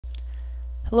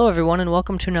Hello everyone and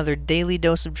welcome to another Daily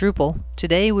Dose of Drupal.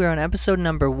 Today we are on episode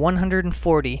number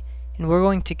 140 and we're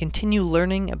going to continue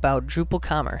learning about Drupal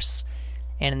Commerce.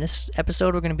 And in this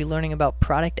episode we're going to be learning about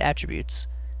product attributes.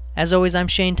 As always, I'm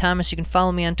Shane Thomas. You can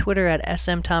follow me on Twitter at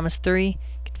smthomas3. You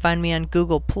can find me on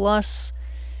Google+,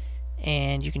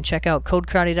 and you can check out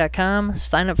codekarate.com,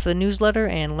 sign up for the newsletter,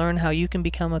 and learn how you can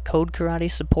become a Code Karate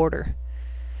supporter.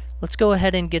 Let's go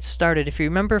ahead and get started. If you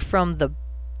remember from the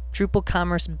Drupal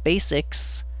Commerce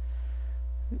Basics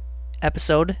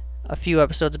episode, a few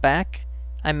episodes back,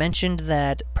 I mentioned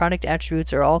that product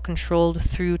attributes are all controlled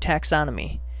through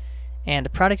taxonomy.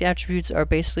 And product attributes are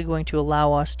basically going to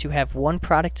allow us to have one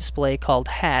product display called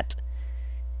hat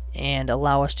and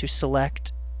allow us to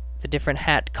select the different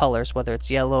hat colors, whether it's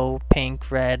yellow, pink,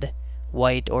 red,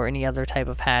 white, or any other type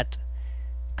of hat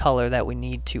color that we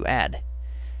need to add.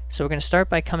 So we're going to start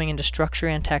by coming into structure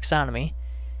and taxonomy,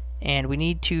 and we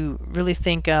need to really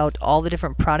think out all the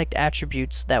different product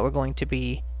attributes that we're going to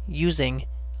be using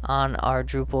on our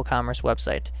Drupal Commerce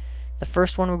website. The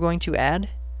first one we're going to add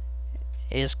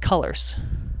is colors.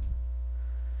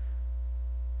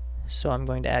 So I'm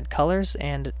going to add colors,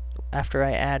 and after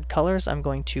I add colors I'm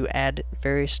going to add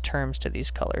various terms to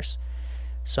these colors.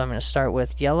 So I'm going to start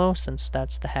with yellow, since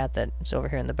that's the hat that's over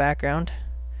here in the background.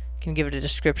 I can give it a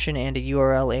description and a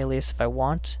URL alias if I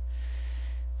want.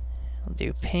 I'll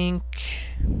do pink,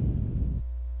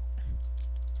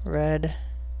 red,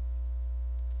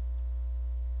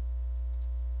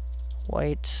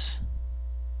 white,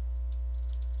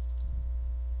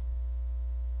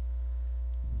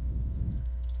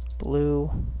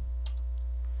 blue,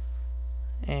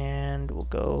 and we'll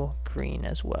go green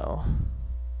as well.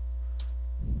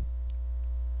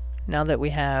 Now that we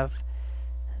have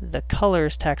the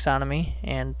colors taxonomy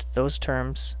and those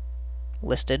terms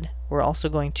listed, we're also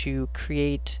going to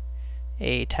create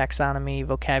a taxonomy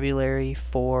vocabulary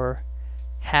for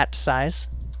hat size.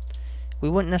 We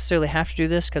wouldn't necessarily have to do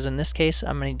this because in this case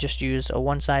I'm going to just use a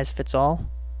one-size-fits-all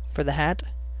for the hat,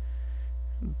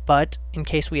 but in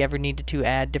case we ever needed to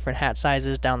add different hat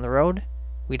sizes down the road,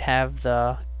 we'd have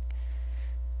the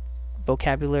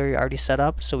vocabulary already set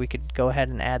up, so we could go ahead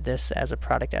and add this as a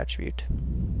product attribute.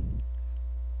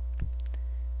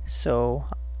 So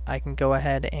I can go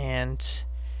ahead and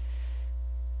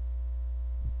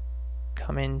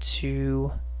come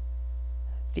into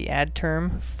the add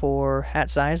term for hat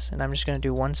size, and I'm just going to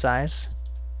do one size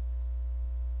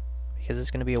because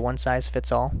it's going to be a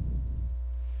one-size-fits-all.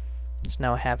 So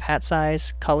now I have hat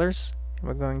size, colors, and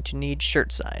we're going to need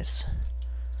shirt size.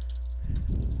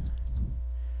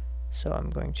 So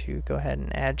I'm going to go ahead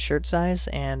and add shirt size,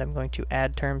 and I'm going to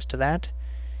add terms to that.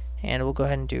 And we'll go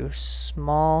ahead and do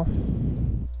small.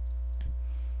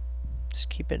 Just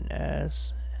keep it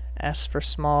as S for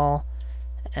small,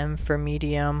 M for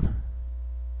medium,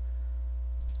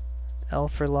 L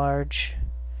for large,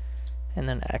 and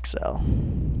then XL.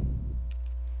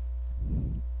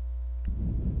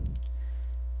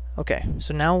 Okay,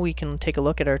 so now we can take a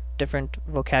look at our different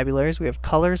vocabularies. We have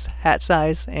colors, hat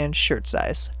size, and shirt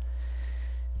size.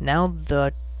 Now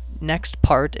the next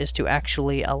part is to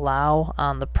actually allow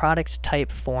on the product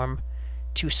type form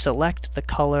to select the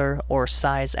color or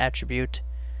size attribute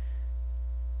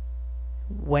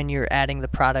when you're adding the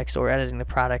products or editing the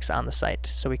products on the site.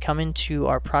 So we come into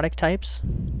our product types,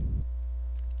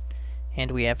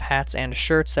 and we have hats and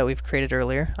shirts that we've created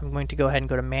earlier. I'm going to go ahead and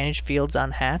go to Manage Fields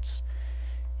on Hats,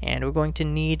 and we're going to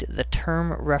need the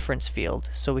term reference field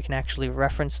so we can actually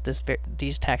reference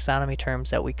these taxonomy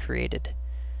terms that we created.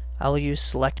 I will use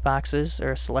select boxes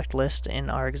or a select list in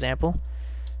our example.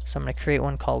 So I'm going to create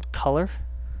one called color.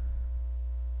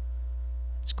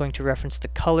 It's going to reference the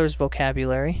colors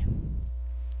vocabulary.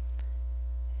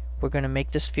 We're going to make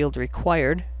this field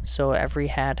required, so every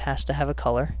hat has to have a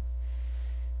color.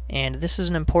 And this is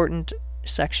an important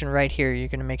section right here. You're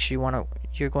going to make sure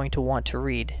you're going to want to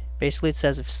read. Basically, it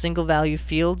says if single value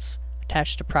fields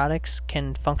attached to products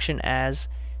can function as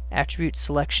attribute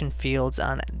selection fields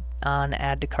on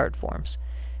add to cart forms.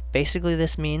 Basically,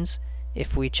 this means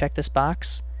if we check this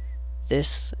box,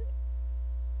 this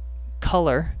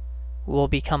color will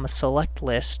become a select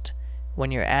list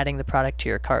when you're adding the product to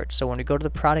your cart. So when we go to the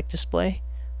product display,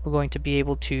 we're going to be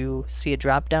able to see a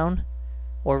drop down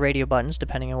or radio buttons,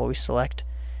 depending on what we select,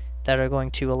 that are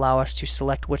going to allow us to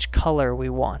select which color we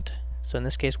want. So in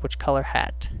this case, which color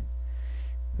hat.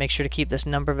 Make sure to keep this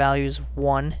number values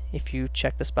 1 if you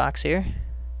check this box here.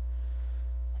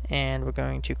 And we're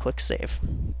going to click Save.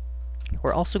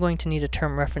 We're also going to need a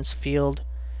term reference field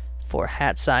for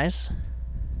hat size.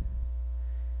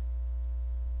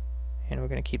 And we're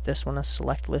going to keep this one a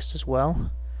select list as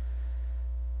well.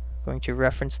 Going to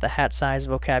reference the hat size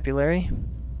vocabulary.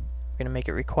 We're going to make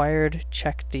it required.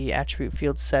 Check the attribute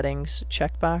field settings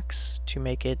checkbox to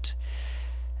make it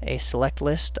a select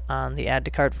list on the add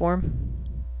to cart form.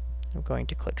 I'm going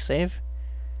to click save.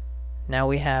 Now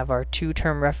we have our 2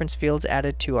 term reference fields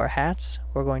added to our hats.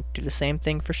 We're going to do the same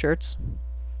thing for shirts.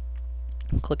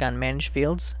 Click on manage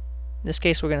fields. In this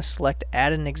case we're going to select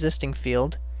add an existing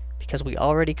field because we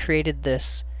already created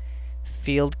this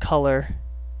field color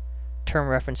term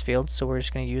reference field, so we're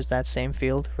just going to use that same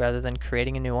field rather than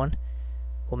creating a new one.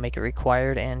 We'll make it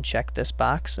required and check this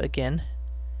box again.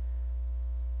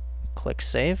 Click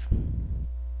save.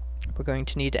 We're going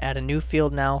to need to add a new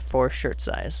field now for shirt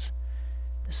size.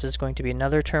 This is going to be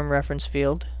another term reference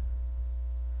field.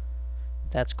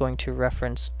 That's going to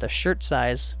reference the shirt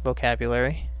size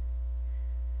vocabulary.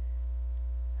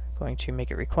 Going to make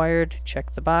it required,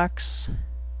 check the box,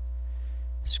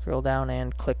 scroll down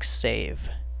and click save.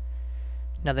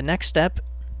 Now the next step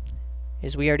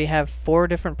is we already have 4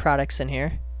 different products in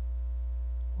here.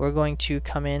 We're going to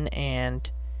come in and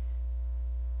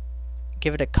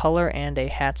give it a color and a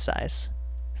hat size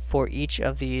for each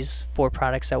of these 4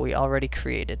 products that we already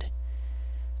created.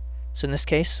 So in this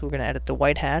case we're going to edit the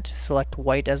white hat, select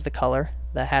white as the color.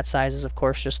 The hat size is of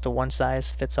course just the one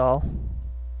size fits all.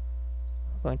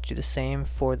 We're going to do the same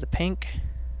for the pink.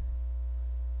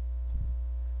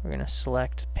 We're going to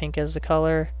select pink as the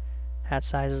color. Hat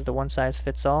size is the one size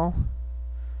fits all.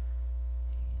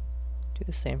 Do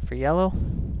the same for yellow.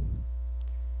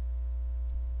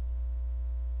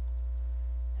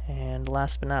 And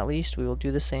last but not least, we will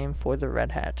do the same for the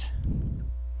red hat.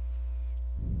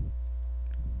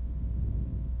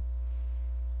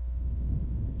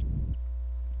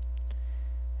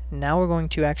 Now we're going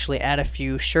to actually add a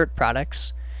few shirt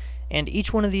products, and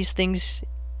each one of these things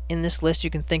in this list you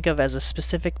can think of as a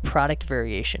specific product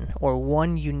variation or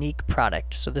one unique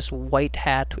product. So this white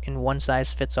hat in one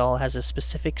size fits all has a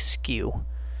specific SKU.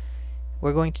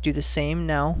 We're going to do the same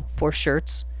now for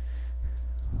shirts.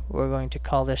 We're going to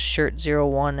call this shirt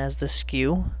 01 as the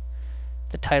SKU.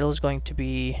 The title is going to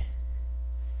be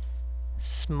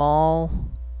small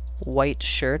white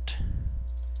shirt.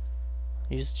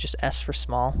 Use just S for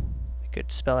small. We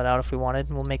could spell it out if we wanted.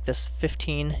 We'll make this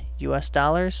 $15 US.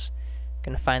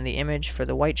 Going to find the image for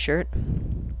the white shirt.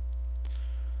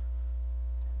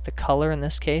 The color in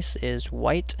this case is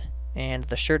white, and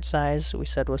the shirt size we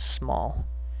said was small.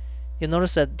 You'll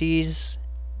notice that the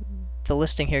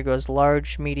listing here goes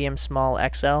large, medium, small,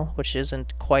 XL, which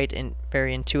isn't quite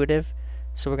very intuitive,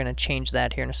 so we're going to change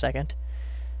that here in a second.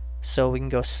 So we can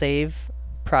go save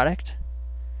product.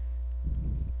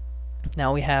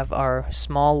 Now we have our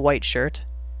small white shirt.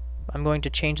 I'm going to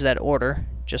change that order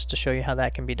just to show you how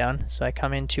that can be done. So I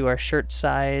come into our shirt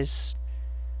size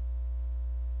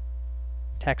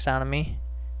taxonomy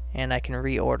and I can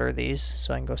reorder these.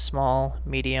 So I can go small,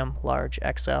 medium, large,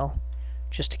 XL,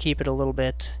 just to keep it a little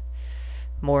bit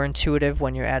more intuitive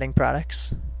when you're adding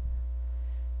products.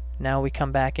 Now we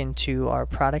come back into our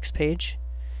products page.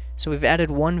 So we've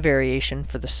added one variation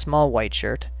for the small white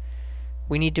shirt.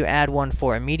 We need to add one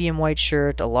for a medium white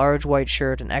shirt, a large white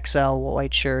shirt, an XL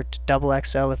white shirt, double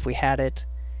XL if we had it.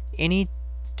 Any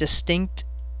distinct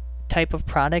type of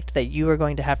product that you are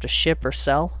going to have to ship or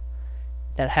sell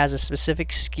that has a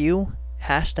specific SKU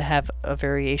has to have a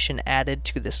variation added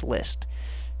to this list.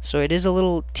 So it is a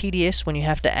little tedious when you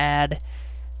have to add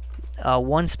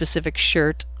one specific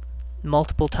shirt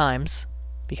multiple times,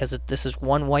 because this is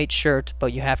one white shirt,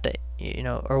 but you have to,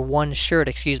 or one shirt,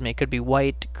 excuse me, it could be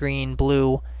white, green,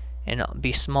 blue, and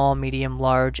be small, medium,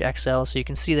 large, XL. So you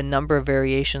can see the number of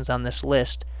variations on this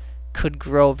list could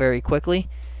grow very quickly,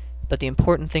 but the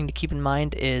important thing to keep in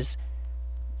mind is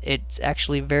it's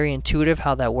actually very intuitive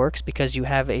how that works, because you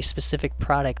have a specific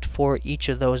product for each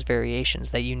of those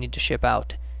variations that you need to ship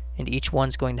out, and each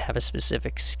one's going to have a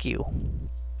specific SKU.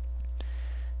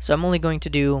 So I'm only going to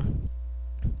do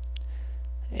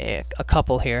a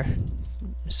couple here,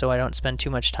 so I don't spend too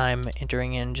much time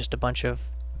entering in just a bunch of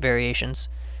variations.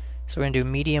 So we're going to do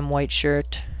medium white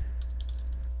shirt.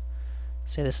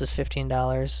 Say this is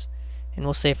 $15, and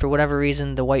we'll say for whatever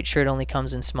reason the white shirt only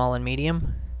comes in small and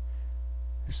medium.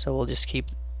 So we'll just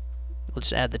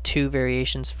add the 2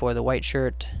 variations for the white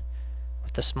shirt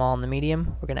with the small and the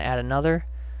medium. We're going to add another.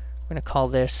 We're going to call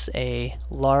this a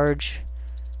large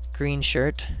green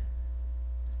shirt.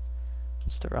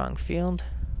 It's the wrong field.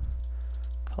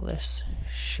 Call this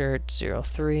shirt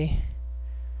 03.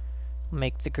 We'll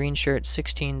make the green shirt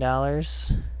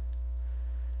 $16.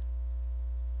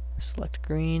 Select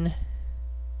green.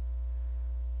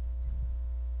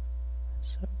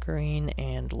 So green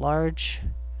and large.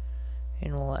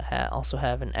 And we'll also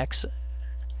have an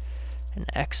an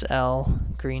XL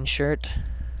green shirt.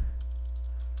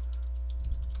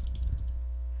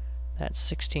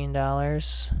 That's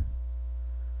 $16.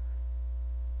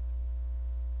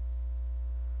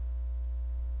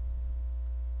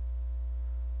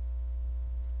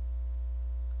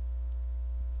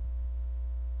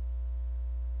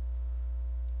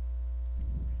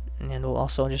 And we'll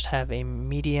also just have a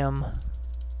medium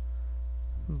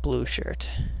blue shirt.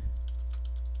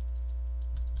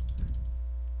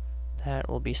 That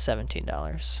will be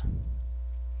 $17.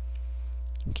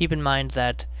 Keep in mind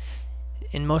that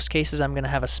in most cases I'm going to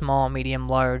have a small, medium,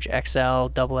 large, XL,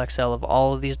 double XL of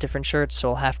all of these different shirts, so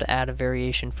I'll have to add a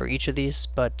variation for each of these,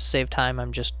 but to save time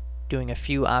I'm just doing a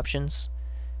few options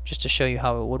just to show you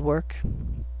how it would work.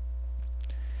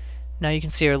 Now you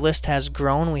can see our list has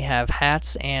grown. We have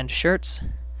hats and shirts.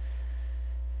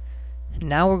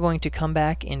 Now we're going to come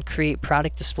back and create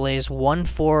product displays, one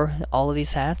for all of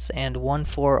these hats and one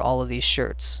for all of these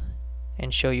shirts,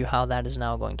 and show you how that is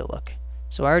now going to look.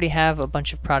 So I already have a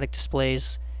bunch of product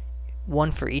displays,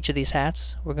 one for each of these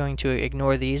hats. We're going to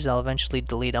ignore these. I'll eventually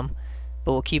delete them,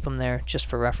 but we'll keep them there just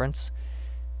for reference.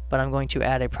 But I'm going to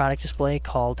add a product display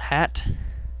called hat,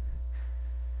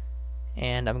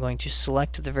 and I'm going to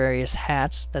select the various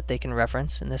hats that they can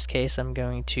reference. In this case, I'm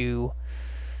going to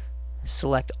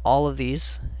select all of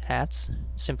these hats,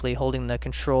 simply holding the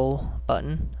Control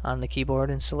button on the keyboard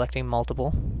and selecting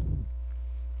multiple.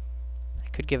 I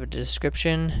could give it a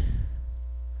description.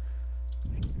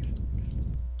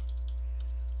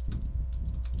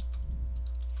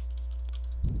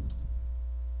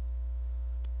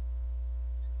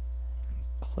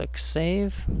 Click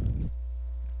Save.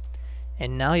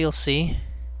 And now you'll see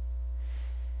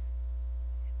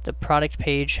the product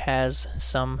page has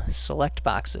some select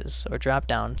boxes or drop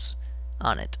downs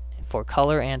on it for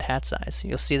color and hat size.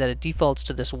 You'll see that it defaults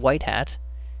to this white hat,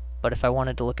 but if I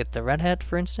wanted to look at the red hat,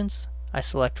 for instance, I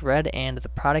select red and the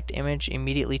product image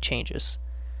immediately changes.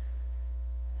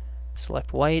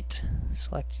 Select white,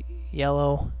 select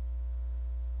yellow,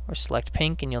 or select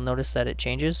pink, and you'll notice that it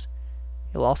changes.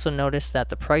 You'll also notice that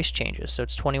the price changes. So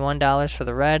it's $21 for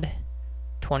the red,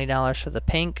 $20 for the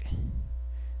pink,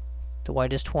 the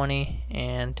white is $20,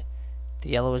 and the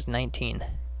yellow is $19.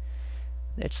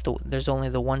 There's only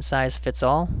the one size fits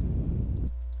all,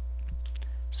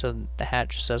 so the hat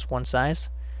just says one size,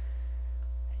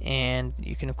 and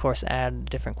you can of course add a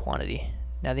different quantity.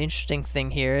 Now the interesting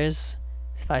thing here is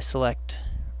if I select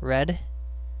red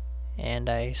and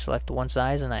I select one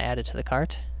size and I add it to the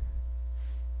cart,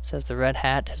 it says the red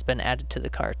hat has been added to the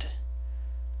cart.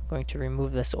 I'm going to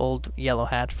remove this old yellow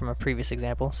hat from a previous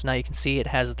example. So now you can see it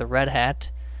has the red hat,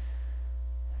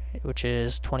 which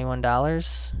is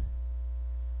 $21.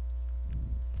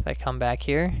 If I come back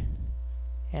here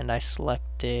and I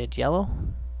selected yellow,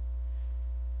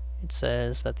 it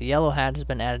says that the yellow hat has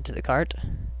been added to the cart.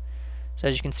 So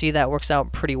as you can see, that works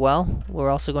out pretty well. We're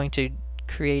also going to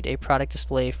create a product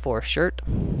display for shirt.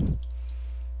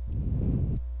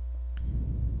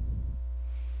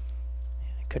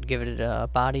 Could give it a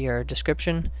body or a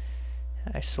description.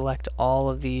 I select all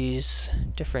of these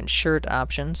different shirt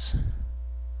options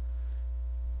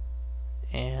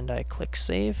and I click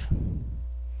Save.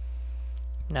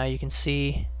 Now you can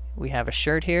see we have a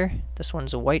shirt here. This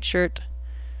one's a white shirt.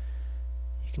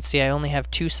 You can see I only have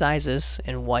two sizes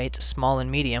in white, small and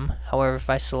medium. However, if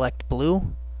I select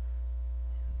blue,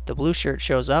 the blue shirt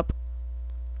shows up,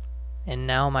 and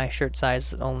now my shirt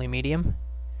size is only medium.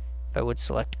 If I would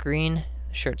select green,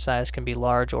 shirt size can be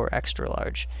large or extra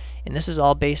large. And this is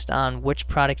all based on which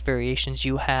product variations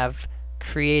you have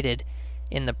created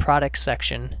in the product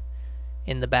section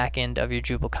in the back end of your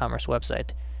Drupal Commerce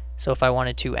website. So if I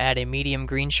wanted to add a medium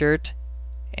green shirt,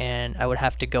 and I would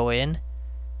have to go in,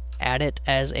 add it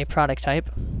as a product type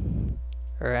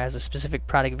or as a specific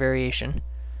product variation.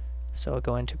 So I'll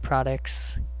go into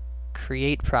products,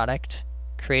 create product,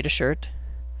 create a shirt,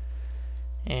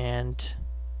 and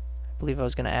I believe I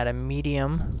was going to add a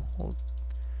medium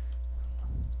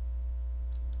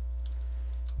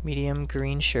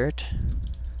green shirt.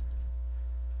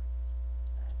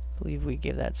 I believe we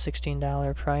give that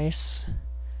 $16 price.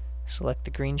 Select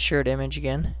the green shirt image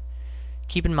again.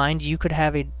 Keep in mind you could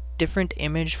have a different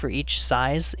image for each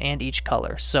size and each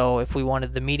color. So if we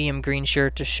wanted the medium green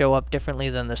shirt to show up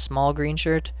differently than the small green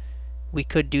shirt, we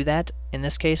could do that. In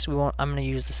this case, I'm going to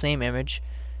use the same image,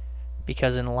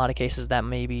 because in a lot of cases that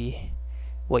may be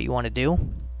what you want to do,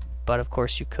 but of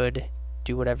course you could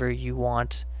do whatever you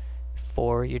want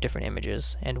for your different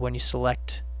images, and when you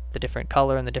select the different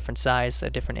color and the different size, a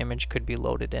different image could be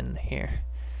loaded in here.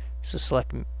 So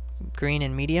select green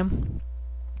and medium,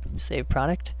 save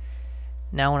product.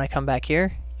 Now when I come back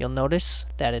here, you'll notice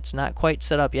that it's not quite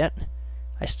set up yet.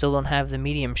 I still don't have the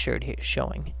medium shirt here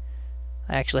showing.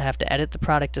 I actually have to edit the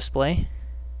product display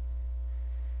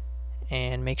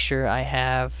and make sure I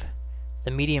have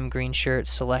the medium green shirt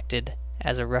selected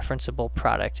as a referenceable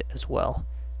product as well.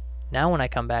 Now when I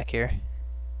come back here,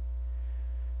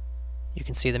 you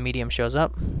can see the medium shows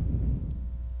up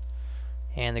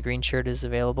and the green shirt is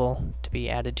available to be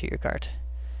added to your cart.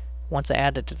 Once I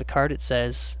add it to the cart, it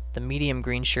says the medium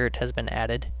green shirt has been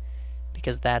added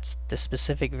because that's the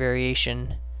specific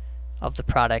variation of the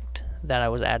product that I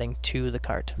was adding to the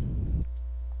cart.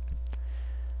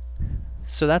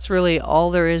 So that's really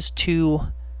all there is to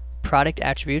product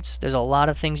attributes. There's a lot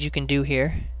of things you can do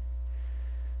here,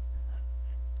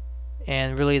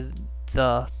 and really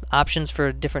the options for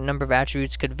a different number of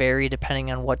attributes could vary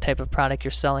depending on what type of product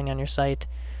you're selling on your site.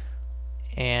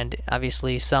 And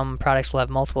obviously some products will have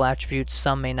multiple attributes,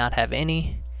 some may not have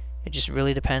any. It just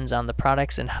really depends on the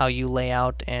products and how you lay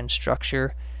out and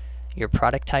structure your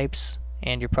product types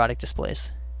and your product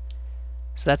displays.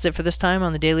 So that's it for this time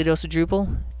on the Daily Dose of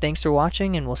Drupal. Thanks for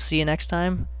watching, and we'll see you next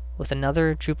time with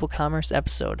another Drupal Commerce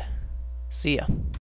episode. See ya.